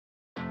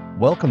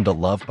Welcome to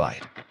Love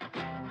Byte.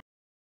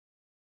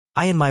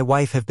 I and my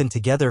wife have been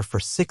together for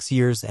 6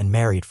 years and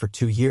married for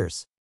 2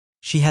 years.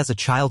 She has a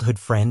childhood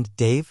friend,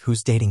 Dave,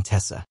 who's dating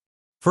Tessa.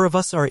 4 of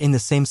us are in the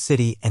same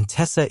city, and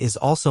Tessa is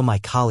also my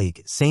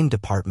colleague, same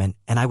department,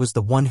 and I was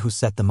the one who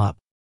set them up.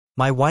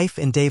 My wife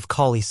and Dave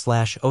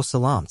Kali/O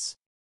salams.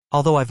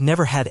 Although I've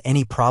never had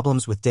any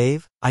problems with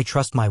Dave, I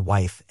trust my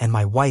wife, and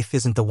my wife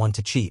isn't the one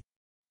to cheat.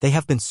 They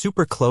have been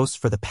super close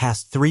for the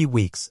past 3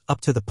 weeks,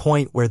 up to the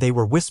point where they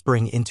were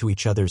whispering into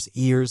each other's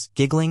ears,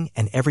 giggling,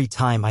 and every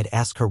time I'd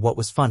ask her what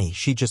was funny,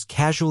 she'd just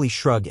casually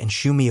shrug and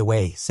shoo me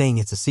away, saying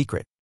it's a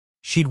secret.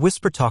 She'd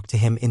whisper talk to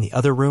him in the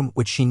other room,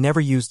 which she never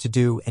used to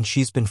do, and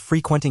she's been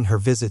frequenting her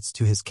visits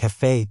to his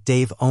cafe.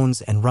 Dave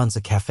owns and runs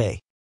a cafe.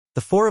 The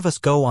 4 of us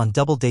go on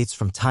double dates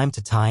from time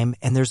to time,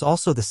 and there's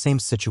also the same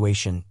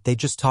situation. They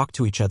just talk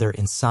to each other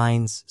in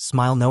signs,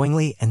 smile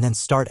knowingly, and then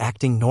start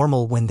acting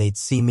normal when they'd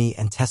see me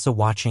and Tessa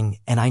watching,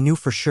 and I knew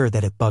for sure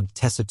that it bugged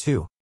Tessa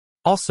too.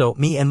 Also,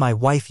 me and my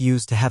wife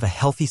used to have a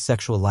healthy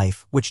sexual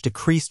life, which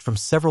decreased from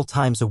several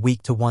times a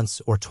week to once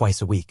or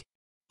twice a week.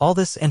 All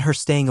this and her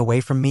staying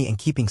away from me and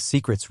keeping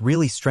secrets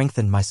really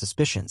strengthened my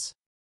suspicions.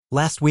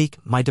 Last week,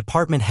 my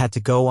department had to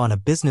go on a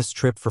business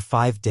trip for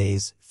 5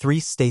 days, 3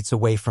 states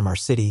away from our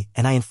city,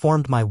 and I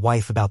informed my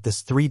wife about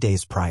this 3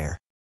 days prior.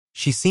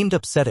 She seemed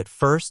upset at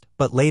first,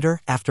 but later,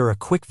 after a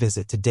quick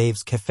visit to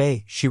Dave's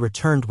cafe, she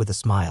returned with a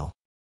smile.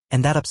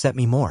 And that upset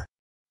me more.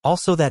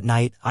 Also that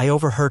night, I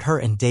overheard her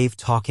and Dave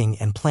talking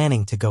and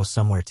planning to go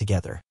somewhere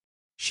together.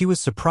 She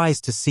was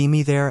surprised to see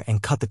me there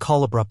and cut the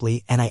call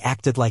abruptly, and I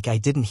acted like I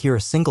didn't hear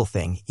a single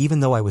thing, even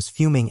though I was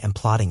fuming and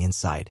plotting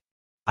inside.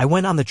 I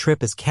went on the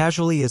trip as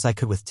casually as I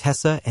could with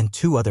Tessa and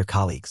 2 other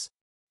colleagues.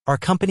 Our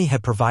company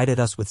had provided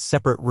us with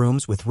separate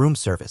rooms with room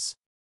service.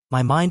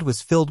 My mind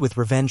was filled with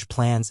revenge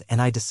plans, and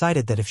I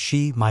decided that if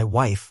she, my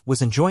wife,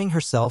 was enjoying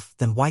herself,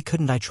 then why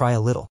couldn't I try a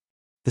little?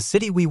 The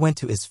city we went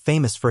to is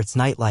famous for its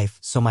nightlife,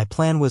 so my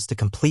plan was to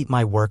complete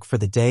my work for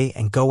the day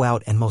and go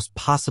out and most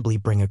possibly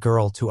bring a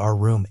girl to our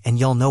room, and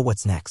y'all know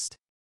what's next.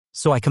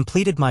 So I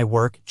completed my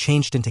work,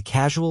 changed into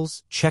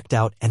casuals, checked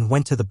out, and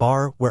went to the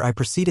bar, where I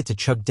proceeded to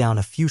chug down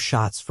a few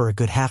shots for a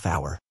good half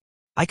hour.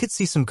 I could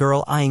see some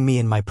girl eyeing me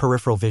in my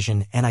peripheral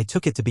vision, and I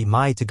took it to be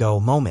my to-go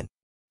moment.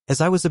 As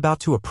I was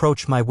about to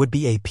approach my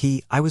would-be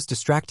AP, I was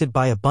distracted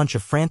by a bunch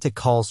of frantic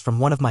calls from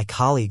one of my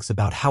colleagues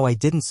about how I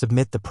didn't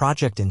submit the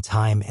project in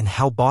time and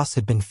how boss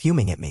had been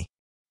fuming at me.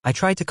 I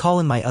tried to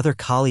call in my other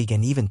colleague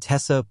and even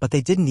Tessa, but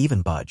they didn't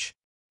even budge.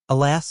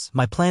 Alas,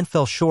 my plan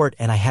fell short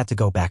and I had to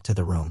go back to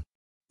the room.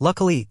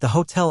 Luckily, the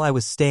hotel I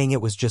was staying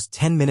at was just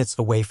 10 minutes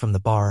away from the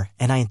bar,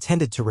 and I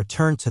intended to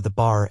return to the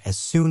bar as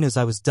soon as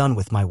I was done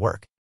with my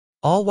work.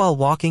 All while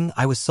walking,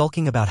 I was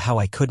sulking about how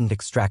I couldn't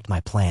extract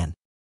my plan.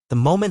 The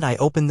moment I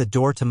opened the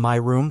door to my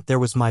room, there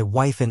was my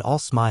wife in all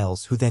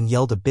smiles, who then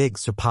yelled a big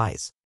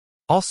surprise.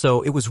 Also,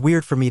 it was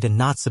weird for me to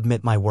not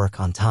submit my work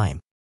on time.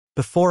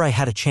 Before I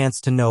had a chance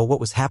to know what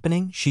was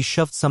happening, she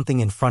shoved something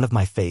in front of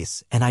my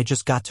face, and I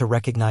just got to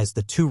recognize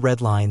the 2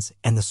 red lines,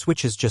 and the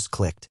switches just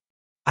clicked.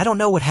 I don't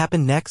know what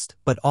happened next,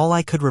 but all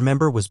I could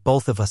remember was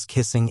both of us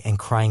kissing and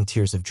crying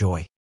tears of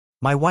joy.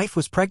 My wife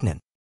was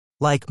pregnant.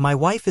 Like, my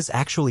wife is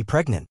actually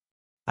pregnant.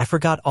 I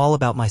forgot all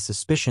about my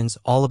suspicions,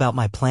 all about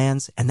my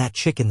plans, and that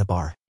chick in the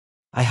bar.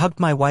 I hugged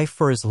my wife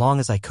for as long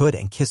as I could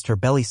and kissed her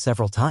belly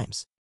several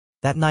times.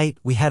 That night,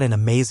 we had an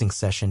amazing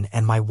session,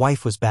 and my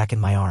wife was back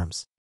in my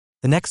arms.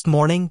 The next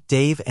morning,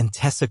 Dave and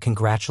Tessa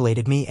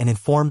congratulated me and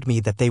informed me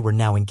that they were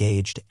now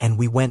engaged, and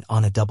we went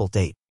on a double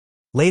date.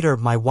 Later,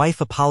 my wife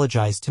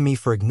apologized to me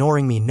for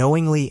ignoring me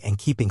knowingly and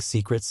keeping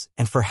secrets,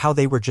 and for how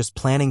they were just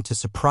planning to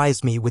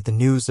surprise me with the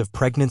news of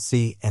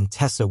pregnancy and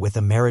Tessa with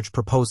a marriage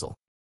proposal.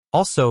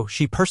 Also,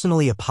 she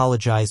personally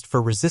apologized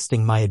for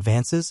resisting my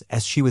advances,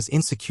 as she was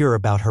insecure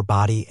about her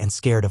body and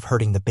scared of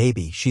hurting the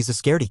baby. She's a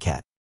scaredy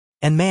cat.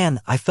 And man,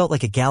 I felt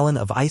like a gallon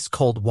of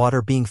ice-cold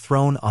water being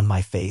thrown on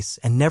my face,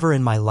 and never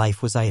in my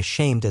life was I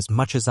ashamed as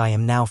much as I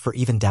am now for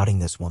even doubting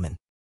this woman.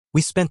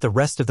 We spent the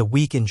rest of the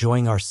week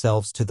enjoying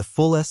ourselves to the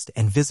fullest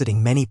and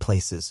visiting many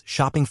places,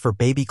 shopping for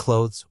baby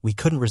clothes. We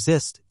couldn't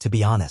resist, to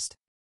be honest.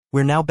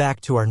 We're now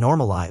back to our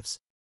normal lives.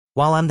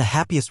 While I'm the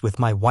happiest with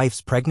my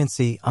wife's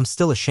pregnancy, I'm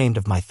still ashamed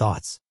of my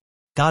thoughts.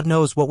 God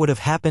knows what would have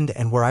happened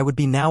and where I would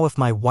be now if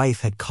my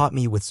wife had caught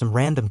me with some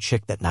random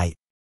chick that night.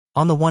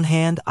 On the one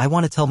hand, I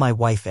want to tell my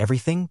wife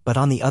everything, but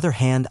on the other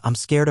hand, I'm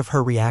scared of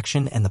her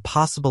reaction and the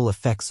possible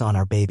effects on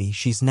our baby.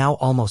 She's now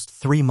almost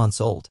 3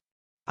 months old.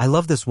 I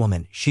love this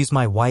woman, she's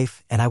my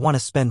wife, and I want to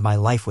spend my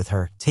life with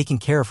her, taking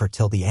care of her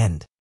till the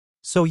end.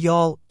 So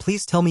y'all,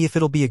 please tell me if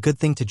it'll be a good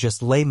thing to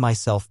just lay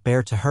myself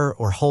bare to her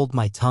or hold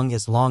my tongue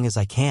as long as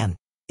I can.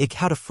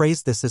 How to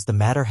phrase this, as the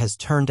matter has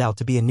turned out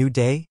to be a new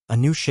day, a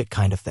new shit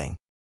kind of thing.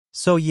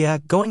 So yeah,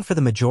 going for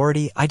the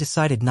majority, I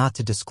decided not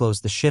to disclose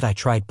the shit I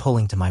tried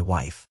pulling to my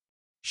wife.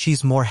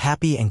 She's more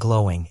happy and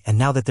glowing, and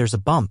now that there's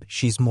a bump,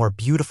 she's more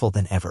beautiful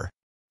than ever.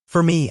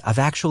 For me, I've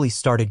actually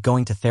started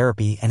going to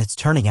therapy and it's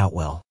turning out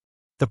well.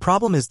 The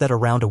problem is that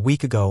around a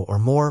week ago or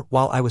more,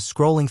 while I was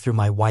scrolling through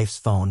my wife's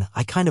phone,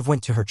 I kind of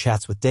went to her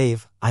chats with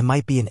Dave. I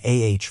might be an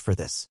for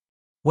this.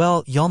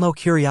 Well, y'all know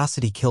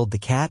curiosity killed the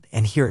cat,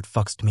 and here it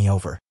fucked me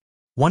over.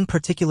 One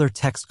particular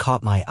text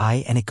caught my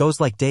eye, and it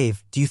goes like,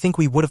 Dave, do you think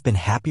we would have been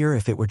happier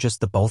if it were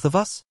just the both of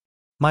us?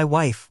 My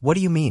wife, what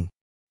do you mean?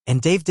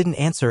 And Dave didn't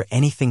answer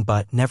anything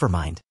but, never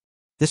mind.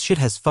 This shit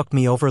has fucked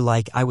me over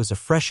like I was a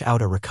fresh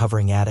out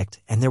recovering addict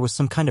and there was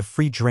some kind of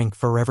free drink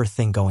forever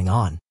thing going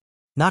on.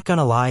 Not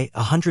gonna lie,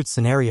 100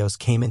 scenarios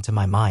came into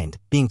my mind,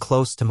 being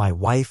close to my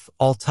wife,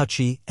 all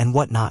touchy, and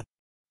whatnot.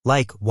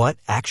 Like, what,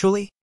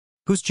 actually?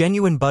 Whose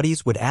genuine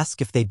buddies would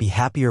ask if they'd be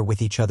happier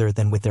with each other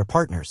than with their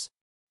partners?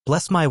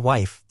 Bless my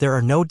wife, there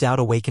are no doubt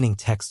awakening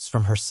texts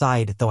from her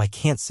side, though I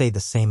can't say the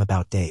same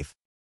about Dave.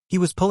 He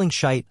was pulling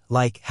shite,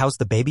 like, how's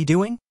the baby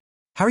doing?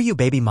 How are you,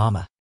 baby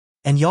mama?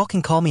 And y'all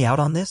can call me out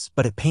on this,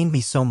 but it pained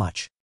me so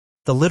much.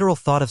 The literal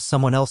thought of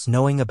someone else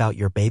knowing about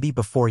your baby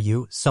before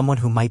you, someone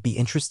who might be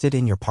interested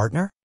in your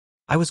partner?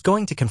 I was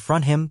going to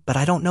confront him, but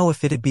I don't know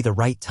if it'd be the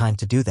right time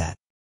to do that.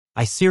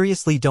 I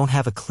seriously don't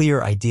have a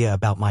clear idea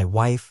about my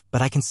wife,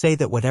 but I can say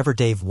that whatever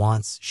Dave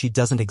wants, she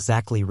doesn't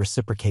exactly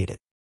reciprocate it.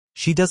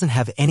 She doesn't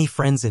have any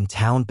friends in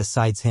town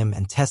besides him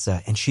and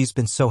Tessa, and she's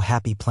been so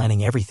happy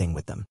planning everything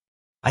with them.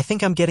 I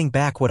think I'm getting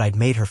back what I'd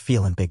made her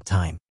feel in big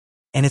time.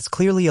 And it's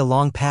clearly a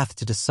long path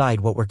to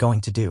decide what we're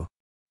going to do.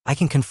 I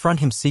can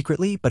confront him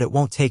secretly, but it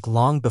won't take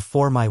long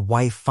before my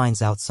wife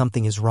finds out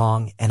something is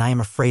wrong, and I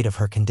am afraid of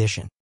her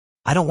condition.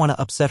 I don't want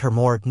to upset her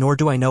more, nor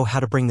do I know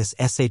how to bring this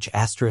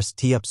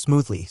 *T up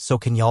smoothly, so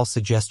can y'all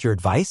suggest your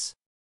advice?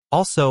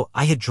 Also,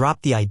 I had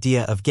dropped the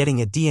idea of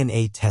getting a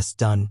DNA test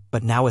done,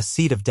 but now a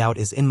seed of doubt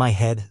is in my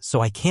head,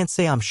 so I can't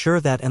say I'm sure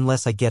that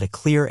unless I get a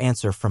clear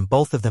answer from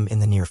both of them in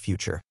the near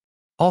future.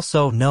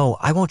 Also, no,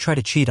 I won't try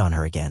to cheat on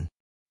her again.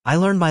 I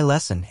learned my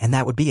lesson, and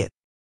that would be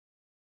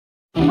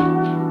it.